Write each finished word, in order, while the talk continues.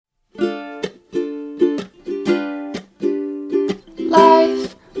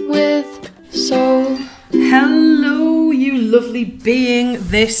lovely being.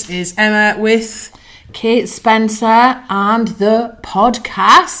 This is Emma with Kate Spencer and the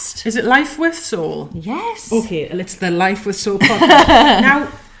podcast. Is it Life with Soul? Yes. Okay, it's the Life with Soul podcast. Now,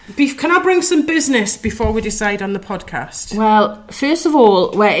 can I bring some business before we decide on the podcast? Well, first of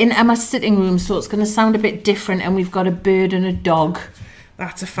all, we're in Emma's sitting room, so it's going to sound a bit different, and we've got a bird and a dog.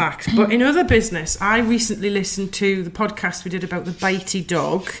 That's a fact. But in other business, I recently listened to the podcast we did about the bitey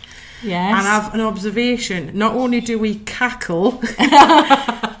dog. Yes. And I have an observation. Not only do we cackle,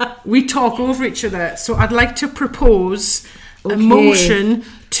 we talk over each other. So I'd like to propose a motion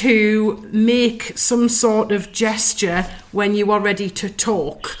to make some sort of gesture when you are ready to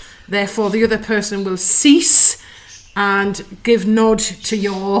talk. Therefore, the other person will cease and give nod to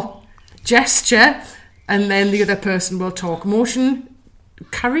your gesture, and then the other person will talk. Motion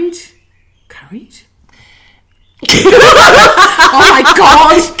carried? Oh my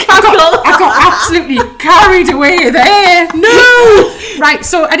God! I got absolutely carried away there. No! Right,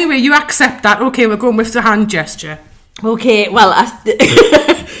 so anyway, you accept that. Okay, we're going with the hand gesture. Okay, well,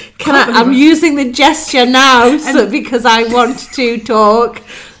 I'm using the gesture now because I want to talk.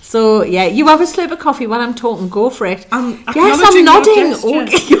 So, yeah, you have a slurp of coffee when I'm talking. Go for it. Yes, I'm nodding.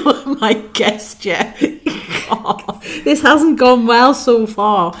 Okay, my gesture. God, this hasn't gone well so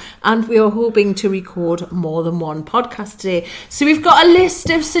far. And we are hoping to record more than one podcast today. So we've got a list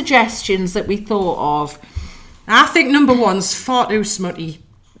of suggestions that we thought of. I think number one's far too smutty.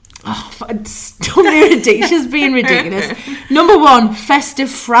 Oh, don't be ridiculous. She's being ridiculous. Number one, festive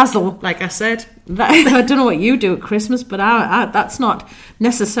frazzle. Like I said. I don't know what you do at Christmas, but that's not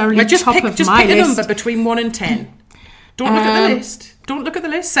necessarily just top pick, of just my pick list. a number between 1 and 10. Don't look at the list. Don't look at the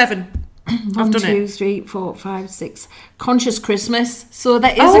list. 7. I've 1, done 2, it. 3, 4, 5, 6. Conscious Christmas. So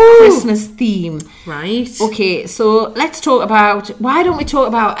there is a Christmas theme. Right. Okay, so let's talk about... Why don't we talk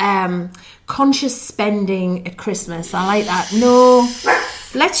about conscious spending at Christmas? I like that. No...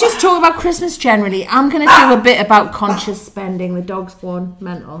 Let's just talk about Christmas generally. I'm going to do a bit about conscious spending. The dog's gone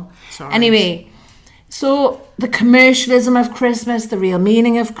mental. Sorry. Anyway, so the commercialism of Christmas, the real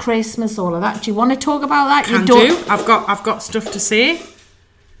meaning of Christmas, all of that. Do you want to talk about that? Can do. I've got stuff to say.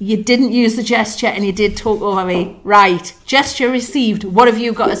 You didn't use the gesture and you did talk over me. Right. Gesture received. What have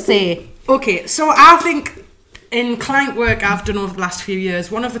you got to say? Okay, so I think in client work I've done over the last few years,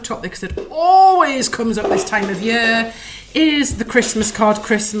 one of the topics that always comes up this time of year is the Christmas card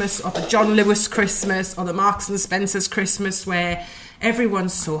Christmas, or the John Lewis Christmas, or the Marks and Spencer's Christmas, where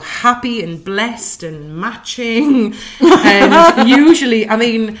everyone's so happy and blessed and matching. And usually, I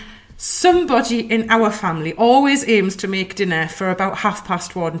mean, somebody in our family always aims to make dinner for about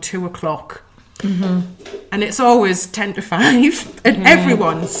 1:30, 2 o'clock. Mm-hmm. And it's always 10 to 5, and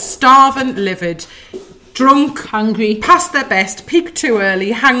everyone's starving, livid, drunk, hungry, past their best, peaked too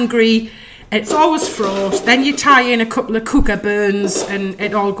early, hungry. It's always fraught. Then you tie in a couple of cooker burns and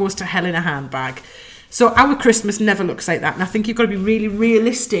it all goes to hell in a handbag. So our Christmas never looks like that. And I think you've got to be really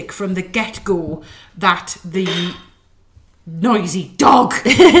realistic from the get-go that the noisy dog,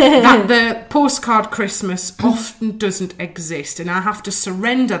 that the postcard Christmas often doesn't exist. And I have to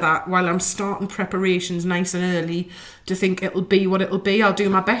surrender that while I'm starting preparations nice and early to think it'll be what it'll be. I'll do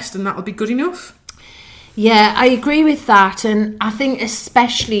my best and that'll be good enough. Yeah, I agree with that, and I think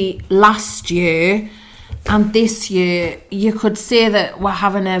especially last year and this year, you could say that we're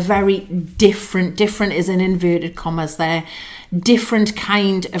having a very different is in inverted commas there, different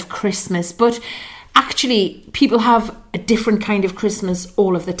kind of Christmas. But actually, people have a different kind of Christmas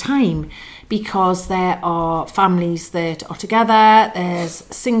all of the time, because there are families that are together, there's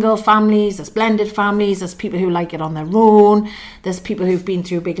single families, there's blended families, there's people who like it on their own, there's people who've been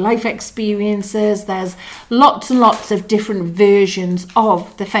through big life experiences, there's lots and lots of different versions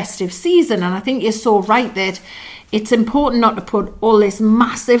of the festive season. And I think you're so right that it's important not to put all this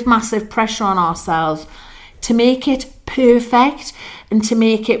massive pressure on ourselves to make it perfect and to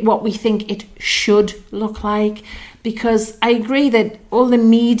make it what we think it should look like. Because I agree that all the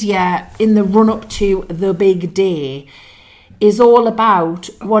media in the run-up to the big day is all about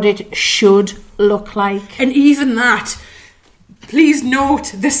what it should look like. And even that, please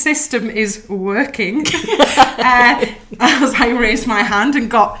note, the system is working. As I raised my hand and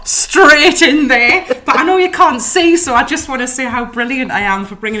got straight in there. But I know you can't see, so I just want to say how brilliant I am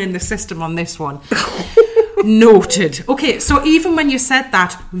for bringing in the system on this one. Noted. Okay, so even when you said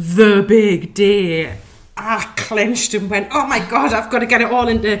that, the big day, I clenched and went, oh my God, I've got to get it all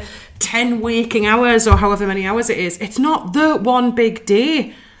into 10 waking hours or however many hours it is. It's not the one big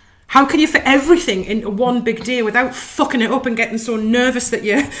day. How can you fit everything into one big day without fucking it up and getting so nervous that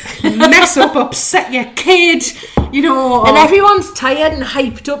you mess up, upset your kid, you know? And everyone's tired and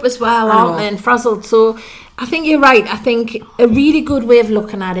hyped up as well, aren't they, and frazzled. So I think you're right. I think a really good way of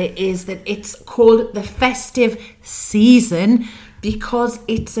looking at it is that it's called the festive season because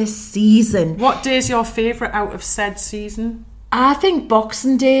it's a season. What day is your favourite out of said season? I think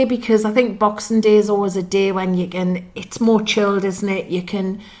Boxing Day, because I think Boxing Day is always a day when it's more chilled, isn't it? You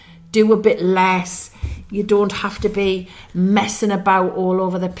can do a bit less. You don't have to be messing about all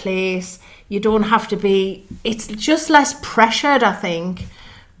over the place. You don't have to be, it's just less pressured, I think,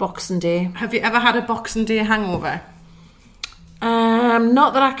 Boxing Day. Have you ever had a Boxing Day hangover?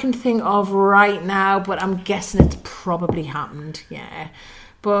 Not that I can think of right now, but I'm guessing it's probably happened, yeah.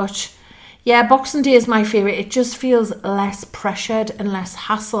 But yeah, Boxing Day is my favourite. It just feels less pressured and less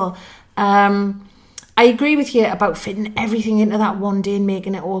hassle. I agree with you about fitting everything into that one day and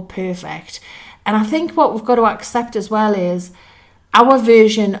making it all perfect. And I think what we've got to accept as well is our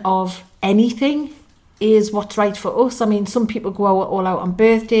version of anything is what's right for us. I mean, some people go out all out on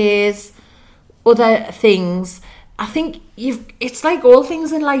birthdays, other things. I think it's like all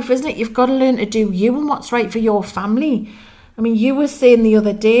things in life, isn't it? You've got to learn to do you and what's right for your family. I mean, you were saying the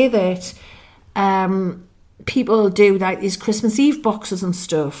other day that people do like these Christmas Eve boxes and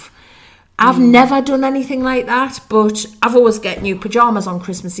stuff. I've never done anything like that, but I've always get new pyjamas on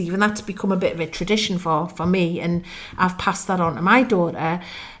Christmas Eve, and that's become a bit of a tradition for me, and I've passed that on to my daughter.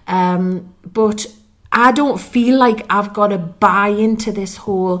 But I don't feel like I've got to buy into this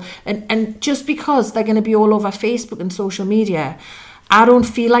whole, and just because they're going to be all over Facebook and social media, I don't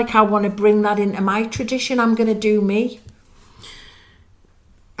feel like I want to bring that into my tradition. I'm going to do me.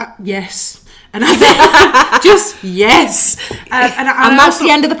 Yes. And I think just yes. And that's the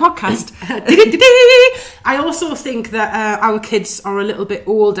end of the podcast. I also think that our kids are a little bit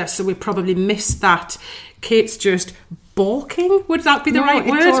older, so we probably missed that. Kate's just balking. Would that be the right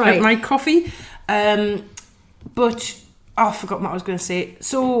word? All right. At my coffee. But I forgot what I was going to say.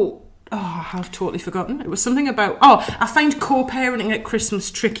 So, I have totally forgotten. It was something about, I find co-parenting at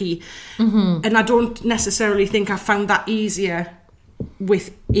Christmas tricky. Mm-hmm. And I don't necessarily think I found that easier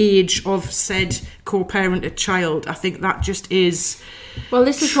with age of said co-parented child. I think that just is well,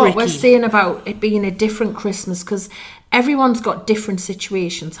 this is tricky. What we're saying about it being a different Christmas, because everyone's got different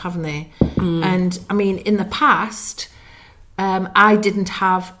situations, haven't they? And I mean, in the past, I didn't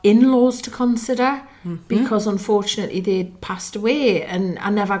have in-laws to consider because unfortunately they'd passed away, and I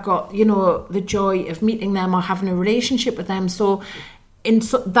never got, the joy of meeting them or having a relationship with them. So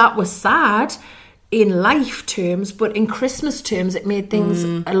that was sad in life terms, but in Christmas terms, it made things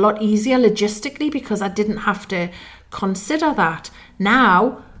a lot easier logistically because I didn't have to consider that.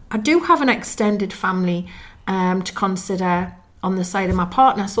 Now, I do have an extended family to consider on the side of my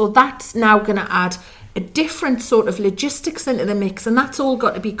partner, so that's now going to add a different sort of logistics into the mix, and that's all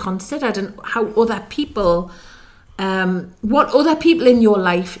got to be considered, and how other people, what other people in your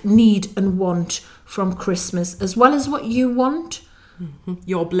life need and want from Christmas, as well as what you want. Mm-hmm.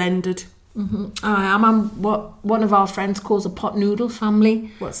 You're blended. Mm-hmm. I'm what one of our friends calls a pot noodle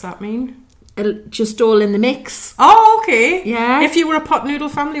family. What's that mean? Just all in the mix. Oh, okay. Yeah. If you were a pot noodle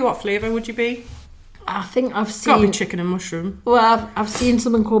family, what flavour would you be? I think I've seen... Got to be chicken and mushroom. Well, I've seen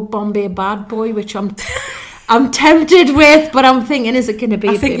something called Bombay Bad Boy, which I'm tempted with, but I'm thinking, is it going to be?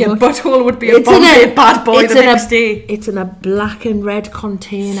 I think your butthole would be a Bombay Bad Boy the next day. It's in a black and red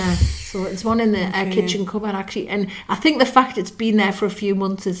container. So it's one in the kitchen cupboard, actually. And I think the fact it's been there for a few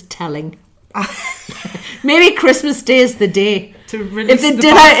months is telling. Maybe Christmas Day is the day. To release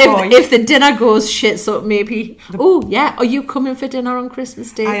if the dinner goes shit, so maybe... Oh, yeah, are you coming for dinner on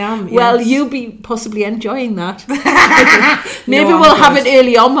Christmas Day? I am, yes. Well, you'll be possibly enjoying that. Maybe we'll have it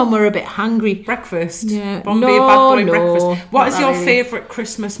early on when we're a bit hungry. Breakfast. Yeah. Bombay Bad Boy breakfast. What is your favourite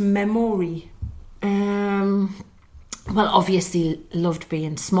Christmas memory? Well, obviously loved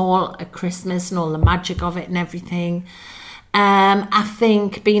being small at Christmas and all the magic of it and everything. I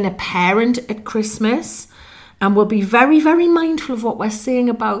think being a parent at Christmas, and we'll be very, very mindful of what we're saying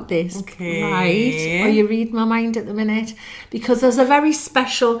about this. Okay. Right? Are you reading my mind at the minute? Because there's a very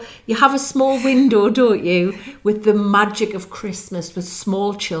special, you have a small window, don't you, with the magic of Christmas with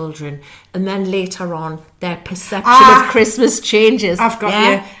small children, and then later on their perception of Christmas changes. I've got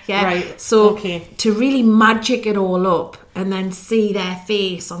you. Yeah. Right. So to really magic it all up, and then see their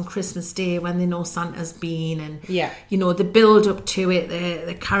face on Christmas Day when they know Santa's been, and the build up to it,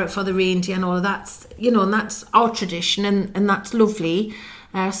 the carrot for the reindeer and all of that, and that's our tradition, and that's lovely.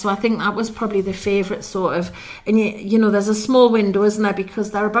 So I think that was probably the favourite sort of, and there's a small window, isn't there,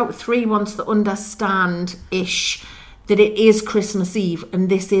 because there are about 3 months that understand-ish that it is Christmas Eve and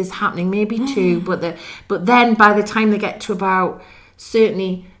this is happening, maybe 2, but then by the time they get to about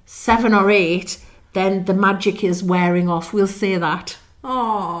certainly 7 or 8, then the magic is wearing off. We'll say that.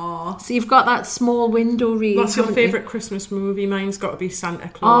 Aww. So you've got that small window, really. What's your haven't you? favourite Christmas movie? Mine's got to be Santa Oh,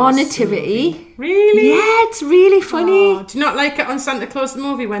 Claus. Nativity. Really? Yeah, it's really funny. Oh, do you not like it on Santa Claus the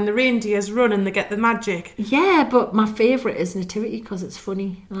movie when the reindeers run and they get the magic? Yeah, but my favourite is Nativity because it's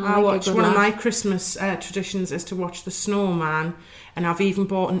funny. I watch one of my Christmas traditions is to watch the snowman, and I've even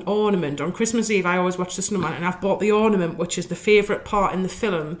bought an ornament. On Christmas Eve I always watch the snowman, and I've bought the ornament, which is the favourite part in the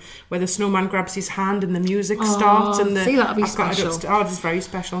film where the snowman grabs his hand and the music starts, and see, that'd be I've got it special. it's very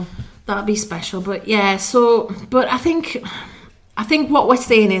special. That'd be special, but yeah. So, but I think what we're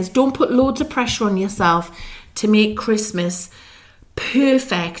saying is, don't put loads of pressure on yourself to make Christmas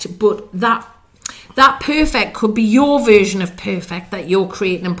perfect. But that perfect could be your version of perfect that you're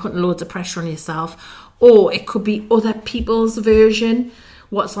creating and putting loads of pressure on yourself. Or it could be other people's version,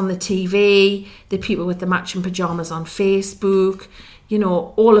 what's on the TV, the people with the matching pyjamas on Facebook,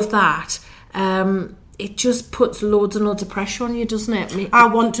 all of that. It just puts loads and loads of pressure on you, doesn't it? I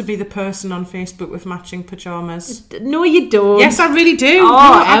want to be the person on Facebook with matching pyjamas. No, you don't. Yes, I really do.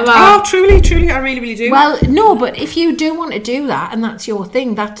 Emma. Truly, I really, really do. Well, no, but if you do want to do that and that's your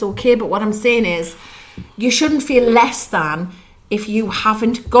thing, that's okay. But what I'm saying is, you shouldn't feel less than if you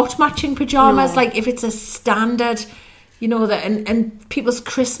haven't got matching pyjamas. No. Like if it's a standard, that and people's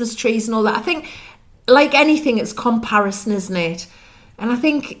Christmas trees and all that. I think, like anything, it's comparison, isn't it? And I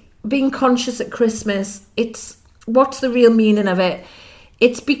think being conscious at Christmas, what's the real meaning of it?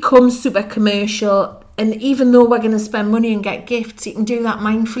 It's become super commercial, and even though we're going to spend money and get gifts, you can do that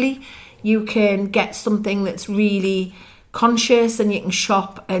mindfully. You can get something that's really conscious, and you can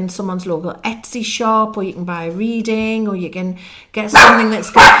shop in someone's local Etsy shop, or you can buy a reading, or you can get something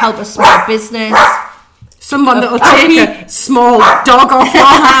that's going to help a small business. Someone that'll take a small dog off your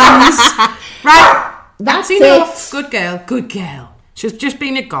hands. Right, that's enough. Good girl. She's just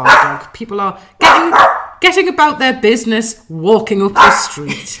been a guard dog. People are getting about their business, walking up the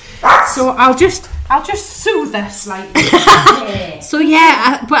street. So I'll just soothe her slightly. So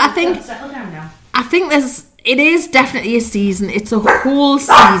yeah, but I think settle down now. I think it is definitely a season. It's a whole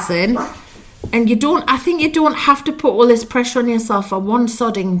season, and you don't have to put all this pressure on yourself for one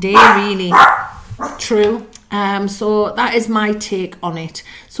sodding day, really. True. So that is my take on it.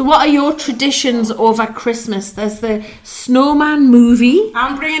 So what are your traditions over Christmas? There's the Snowman movie.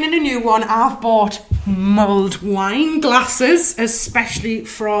 I'm bringing in a new one. I've bought mulled wine glasses, especially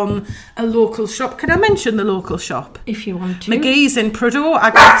from a local shop. Can I mention the local shop? If you want to. McGee's in Prudhoe.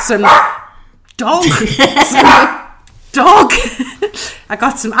 I got some dog. I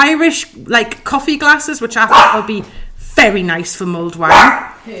got some Irish coffee glasses, which I thought would be very nice for mulled wine.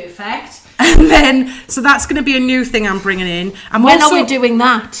 Perfect. And then, so that's going to be a new thing I'm bringing in. And when are we doing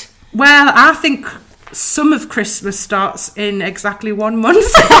that? Well, I think some of Christmas starts in exactly 1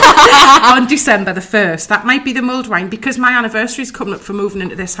 month on December the 1st. That might be the mulled wine, because my anniversary is coming up for moving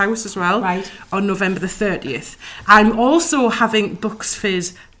into this house as well. Right. On November the 30th. I'm also having Bucks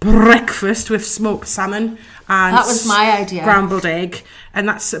Fizz breakfast with smoked salmon and that was my idea. Scrambled egg, and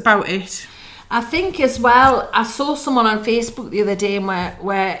that's about it. I think as well, I saw someone on Facebook the other day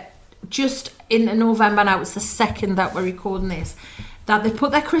where just in November, now it's the 2nd that we're recording this, that they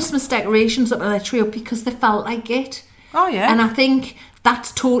put their Christmas decorations up on their tree up because they felt like it. Oh yeah. And I think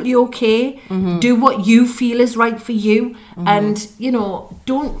that's totally okay. Mm-hmm. Do what you feel is right for you. Mm-hmm. And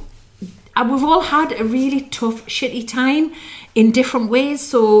we've all had a really tough, shitty time in different ways.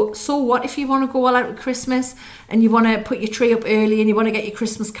 So what if you want to go all out at Christmas and you want to put your tree up early and you want to get your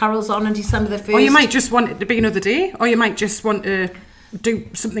Christmas carols on December the 1st? Or you might just want it to be another day, or you might just want to do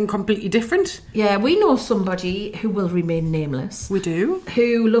something completely different. Yeah, we know somebody who will remain nameless. We do.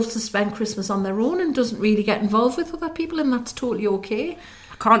 Who loves to spend Christmas on their own and doesn't really get involved with other people, and that's totally okay.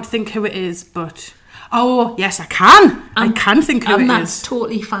 I can't think who it is, but... Oh, yes, I can. I can think who it is. And that's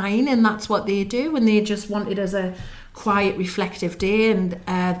totally fine, and that's what they do, and they just want it as a quiet, reflective day, and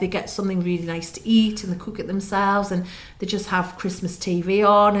they get something really nice to eat, and they cook it themselves, and they just have Christmas TV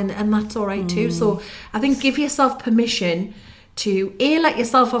on, and that's all right too. So I think give yourself permission to let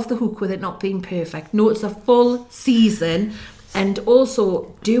yourself off the hook with it not being perfect. No, it's a full season, and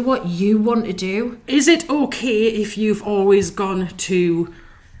also do what you want to do. Is it okay if you've always gone to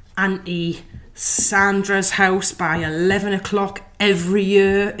Auntie Sandra's house by 11 o'clock every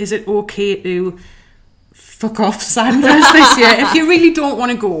year? Is it okay to fuck off Sandra's this year? If you really don't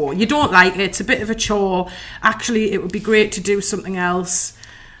want to go, you don't like it, it's a bit of a chore, actually it would be great to do something else.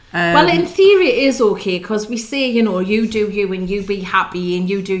 Well, in theory it is okay, because we say, you do you and you be happy and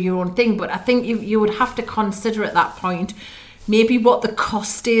you do your own thing, but I think you would have to consider at that point maybe what the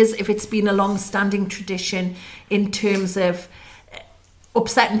cost is if it's been a long-standing tradition, in terms of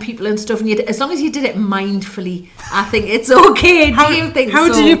upsetting people and stuff, and as long as you did it mindfully, I think it's okay. Do you think how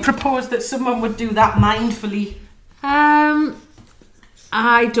so? do you propose that someone would do that mindfully?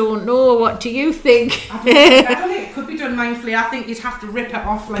 I don't know. What do you think? I don't think it could be done mindfully. I think you'd have to rip it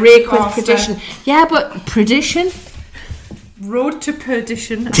off like Break with perdition. Yeah, but perdition? Road to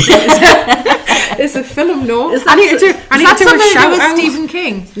Perdition is a film, no? I need to do a shout out. Stephen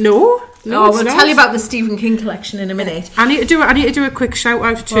King? No, we'll tell you about the Stephen King collection in a minute. I need to do a quick shout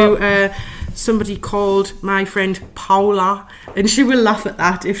out to somebody called my friend Paula, and she will laugh at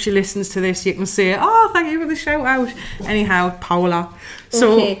that if she listens to this. You can say, "Oh, thank you for the shout out." Anyhow, Paula.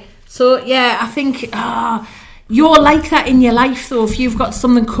 So yeah, I think you're like that in your life, though. If you've got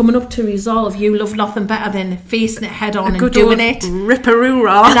something coming up to resolve, you love nothing better than facing it head on and doing it.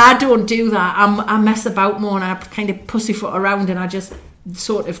 Ripperoo-rah. And I don't do that. I mess about more, and I kind of pussyfoot around, and I just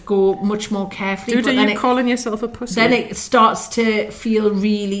sort of go much more carefully. Are you calling yourself a pussy? Then it starts to feel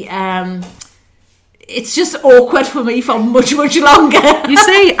really it's just awkward for me for much longer. You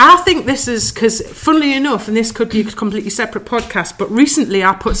see, I think this is because, funnily enough, and this could be a completely separate podcast, but recently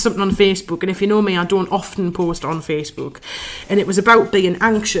I put something on Facebook, and if you know me, I don't often post on Facebook, and it was about being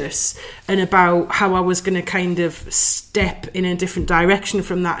anxious and about how I was going to kind of step in a different direction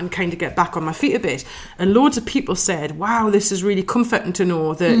from that and kind of get back on my feet a bit. And loads of people said, wow, this is really comforting to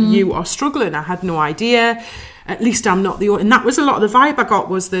know that you are struggling. I had no idea. At least I'm not the only... And that was a lot of the vibe I got,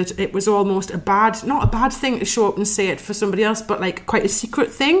 was that it was almost not a bad thing to show up and say it for somebody else, but like quite a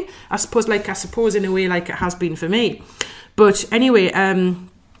secret thing, I suppose in a way like it has been for me. But anyway,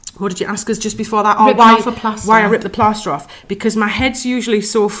 what did you ask us just before that? Why I ripped the plaster off? Because my head's usually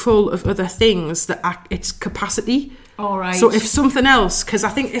so full of other things that it's capacity. All right. So if something else, because I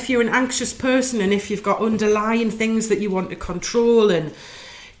think if you're an anxious person and if you've got underlying things that you want to control and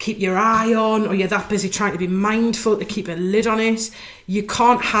keep your eye on, or you're that busy trying to be mindful to keep a lid on it, you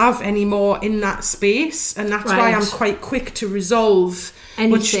can't have any more in that space. And that's why I'm quite quick to resolve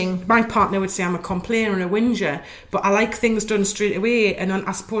anything. Which my partner would say I'm a complainer and a whinger, but I like things done straight away. And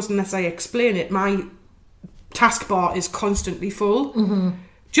I suppose unless I explain it, my taskbar is constantly full. Mm-hmm.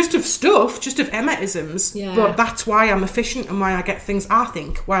 Just of stuff, just of Emma-isms. Yeah. But that's why I'm efficient and why I get things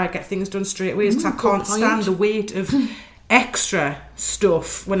done straight away, is because I can't stand the weight of extra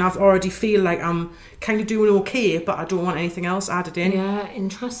stuff when I've already feel like I'm kind of doing okay, but I don't want anything else added in. Yeah,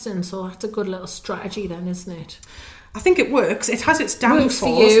 interesting. So that's a good little strategy then, isn't it? I think it works. It has its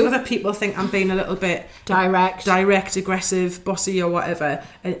downfalls. Other people think I'm being a little bit direct, aggressive, bossy or whatever.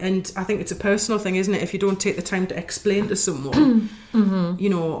 And I think it's a personal thing, isn't it? If you don't take the time to explain to someone, you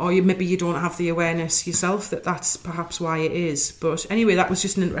know, or maybe you don't have the awareness yourself that's perhaps why it is. But anyway, that was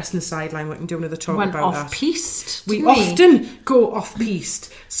just an interesting sideline. We can do another talk about that. Off-piste. We often go off-piste.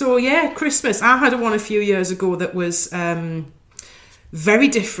 So yeah, Christmas. I had one a few years ago that was... very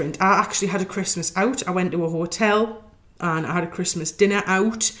different. I actually had a Christmas out. I went to a hotel and I had a Christmas dinner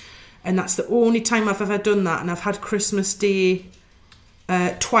out, and that's the only time I've ever done that. And I've had Christmas Day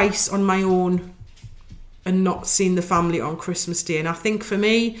twice on my own and not seen the family on Christmas Day. And I think for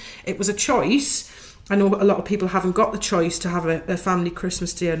me, it was a choice. I know a lot of people haven't got the choice to have a family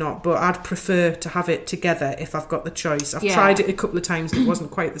Christmas Day or not, but I'd prefer to have it together if I've got the choice. I've tried it a couple of times and it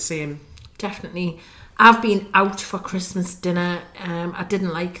wasn't quite the same. Definitely. I've been out for Christmas dinner. I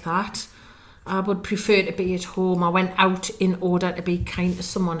didn't like that. I would prefer to be at home. I went out in order to be kind to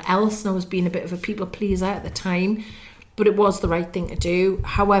someone else, and I was being a bit of a people pleaser at the time, but it was the right thing to do.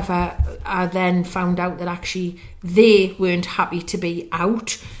 However, I then found out that actually they weren't happy to be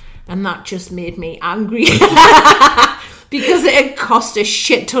out, and that just made me angry because it had cost a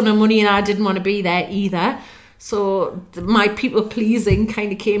shit ton of money and I didn't want to be there either. So my people pleasing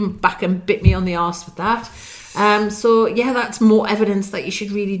kind of came back and bit me on the arse with that. So yeah, that's more evidence that you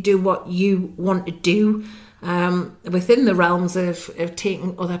should really do what you want to do within the realms of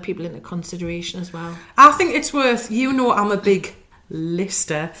taking other people into consideration as well. I think it's worth, I'm a big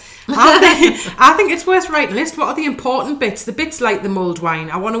lister. I think it's worth writing a list. What are the important bits? The bits like the mulled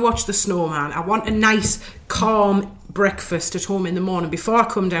wine. I want to watch the snowman. I want a nice, calm breakfast at home in the morning before I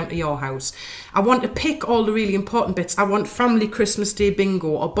come down to your house. I want to pick all the really important bits. I want family Christmas Day bingo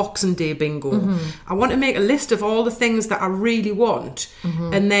or Boxing Day bingo. Mm-hmm. I want to make a list of all the things that I really want,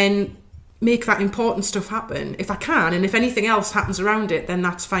 and then make that important stuff happen if I can. And if anything else happens around it, then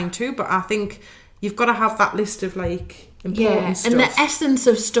that's fine too. But I think you've got to have that list of like important stuff. And the essence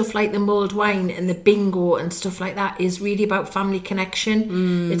of stuff like the mulled wine and the bingo and stuff like that is really about family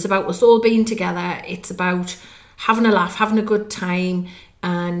connection. It's about us all being together. It's about having a laugh, having a good time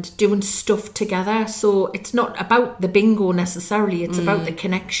and doing stuff together. So it's not about the bingo necessarily, it's about the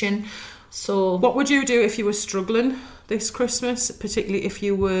connection. So what would you do if you were struggling? this Christmas, particularly if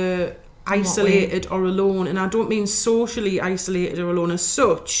you were isolated or alone. And I don't mean socially isolated or alone as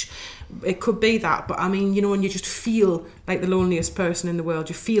such. It could be that, but I mean, you know, when you just feel like the loneliest person in the world,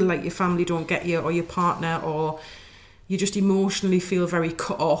 you feel like your family don't get you, or your partner, or you just emotionally feel very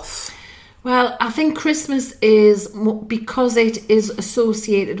cut off. Well, I think Christmas is, because it is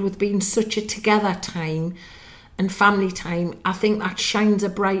associated with being such a together time and family time, I think that shines a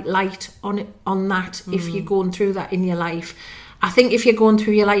bright light on that if you're going through that in your life. I think if you're going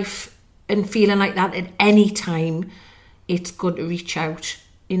through your life and feeling like that at any time, it's good to reach out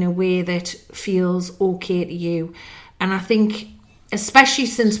in a way that feels okay to you. And I think, especially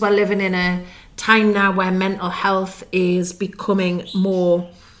since we're living in a time now where mental health is becoming more...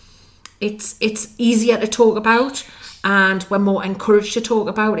 It's easier to talk about, and we're more encouraged to talk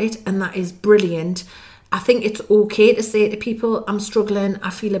about it, and that is brilliant. I think it's okay to say to people, I'm struggling,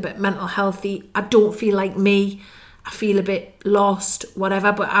 I feel a bit mental healthy, I don't feel like me, I feel a bit lost,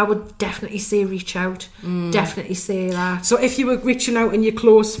 whatever, but I would definitely say reach out. Definitely say that. So if you were reaching out and your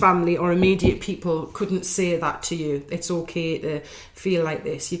close family or immediate people couldn't say that to you, it's okay to feel like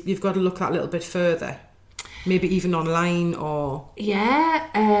this, you've got to look that little bit further. Maybe even online or...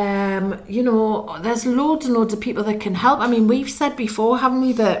 Yeah, you know, there's loads and loads of people that can help. I mean, we've said before, haven't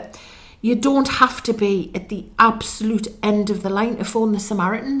we, that you don't have to be at the absolute end of the line to phone the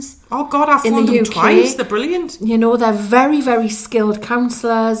Samaritans. Oh God, I've phoned them twice. They're brilliant. You know, they're very, very skilled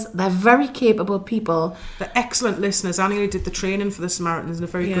counsellors. They're very capable people. They're excellent listeners. I nearly did the training for the Samaritans, and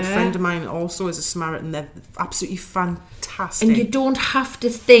a very good friend of mine also is a Samaritan. They're absolutely fantastic. And you don't have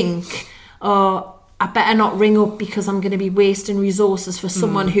to think, oh, I better not ring up because I'm going to be wasting resources for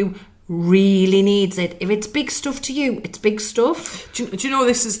someone who really needs it. If it's big stuff to you, it's big stuff. Do you know,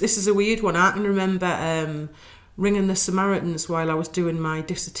 this is a weird one. I can remember ringing the Samaritans while I was doing my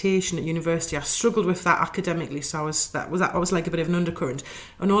dissertation at university. I struggled with that academically, so I was like a bit of an undercurrent.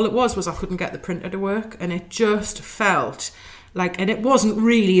 And all it was I couldn't get the printer to work, and it just felt like, and it wasn't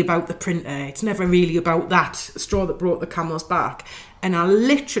really about the printer. It's never really about that straw that broke the camel's back. And I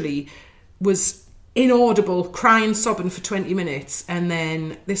literally was inaudible, crying, sobbing for 20 minutes, and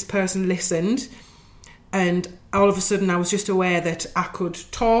then this person listened, and all of a sudden I was just aware that I could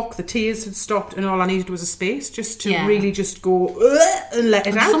talk, the tears had stopped, and all I needed was a space just to really just go and let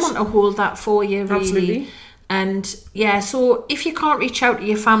it out. Someone to hold that for you, really. Absolutely. And yeah, so if you can't reach out to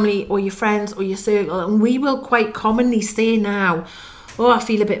your family or your friends or your circle, and we will quite commonly say now, oh, I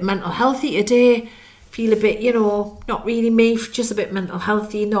feel a bit mental healthy today, feel a bit, you know, not really me, just a bit mental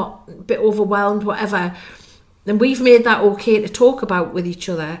healthy, not a bit overwhelmed, whatever. Then we've made that okay to talk about with each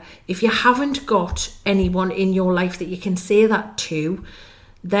other. If you haven't got anyone in your life that you can say that to,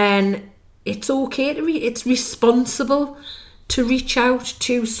 then it's okay to it's responsible to reach out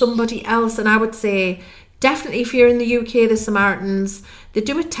to somebody else. And I would say, definitely if you're in the UK, the Samaritans, they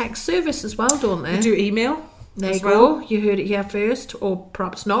do a text service as well, don't they? They do email. There you go. You heard it here first, or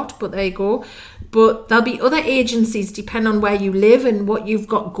perhaps not, but there you go. But there'll be other agencies, depending on where you live and what you've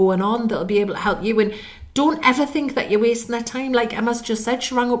got going on, that'll be able to help you. And don't ever think that you're wasting their time. Like Emma's just said,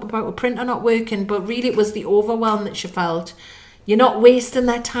 she rang up about a printer not working, but really it was the overwhelm that she felt. You're not wasting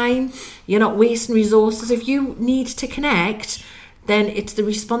their time. You're not wasting resources. If you need to connect, then it's the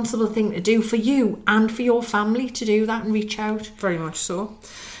responsible thing to do for you and for your family to do that and reach out. Very much so.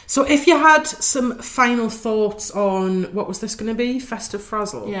 So if you had some final thoughts on, what was this going to be? Festive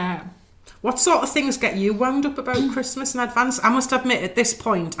Frazzle? Yeah. What sort of things get you wound up about Christmas in advance? I must admit, at this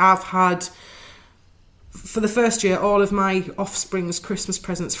point, I've had, for the first year, all of my offspring's Christmas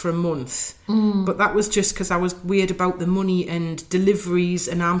presents for a month. But that was just because I was weird about the money and deliveries,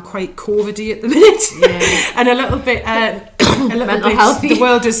 and I'm quite COVID-y at the minute. Yeah. And a little bit... mental healthy. The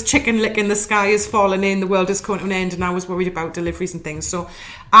world is chicken licking, the sky is falling in, the world is coming to an end, and I was worried about deliveries and things. So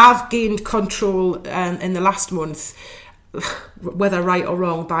I've gained control in the last month, whether right or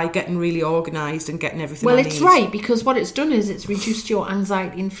wrong, by getting really organised and getting everything I need. Well, it's right, because what it's done is it's reduced your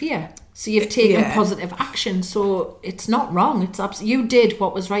anxiety and fear. So you've taken positive action. So it's not wrong. It's you did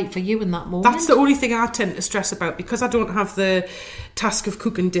what was right for you in that moment. That's the only thing I tend to stress about, because I don't have the task of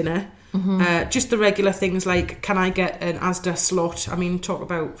cooking dinner. Just the regular things like, can I get an Asda slot? I mean, talk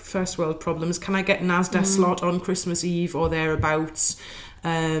about first world problems. Can I get an Asda slot on Christmas Eve or thereabouts?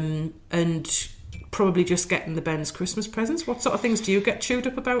 And probably just getting the Ben's Christmas presents. What sort of things do you get chewed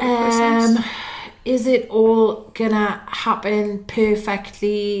up about at Christmas? Is it all gonna happen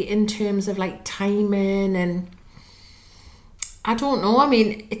perfectly in terms of like timing? And I don't know. I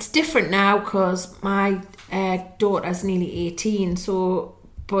mean, it's different now because my daughter's nearly 18. So,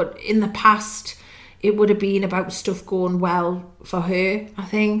 but in the past, it would have been about stuff going well for her, I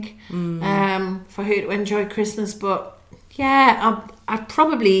think, for her to enjoy Christmas. But yeah, I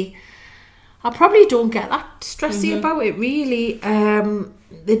probably don't get that stressy about it, really.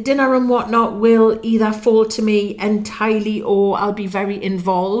 The dinner and whatnot will either fall to me entirely or I'll be very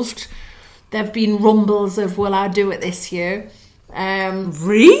involved. There have been rumbles of, will I do it this year?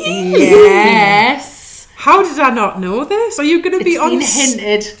 Really? Yes. How did I not know this? Are you going to be on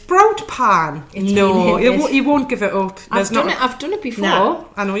hinted. Sprout Pan? It's No, been hinted. you won't give it up. I've done it before. Nah,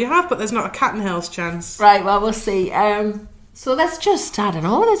 I know you have, but there's not a cat and hell's chance. Right, well, we'll see. So that's just, I don't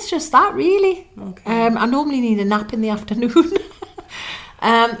know, that's just that, really. Okay. I normally need a nap in the afternoon.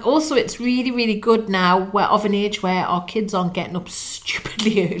 Also, it's really, really good now. We're of an age where our kids aren't getting up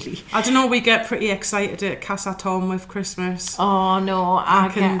stupidly early. I don't know, we get pretty excited at Casa Tom with Christmas. Oh, no,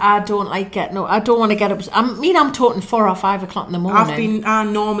 I don't like getting up. I don't want to get up. I'm talking 4 or 5 o'clock in the morning. I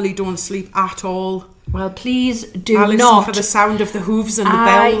normally don't sleep at all. Well, please do I listen not. for the sound of the hooves and the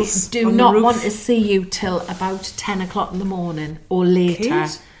bells. I do not want to see you till about 10 o'clock in the morning or later.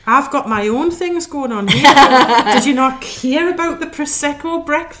 Kate, I've got my own things going on here. Did you not hear about the Prosecco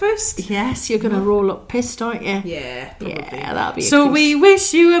breakfast? Yes, you're going to roll up pissed, aren't you? Yeah, probably. Yeah, that'll be So we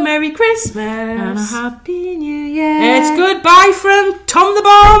wish you a Merry Christmas. And a Happy New Year. It's goodbye from Tom the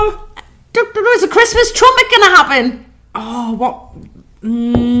Bomb. There's a Christmas trumpet going to happen. Oh, what?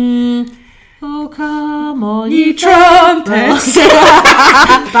 Oh, come all ye trumpets.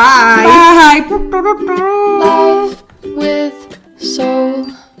 Bye. Bye. Life with soul.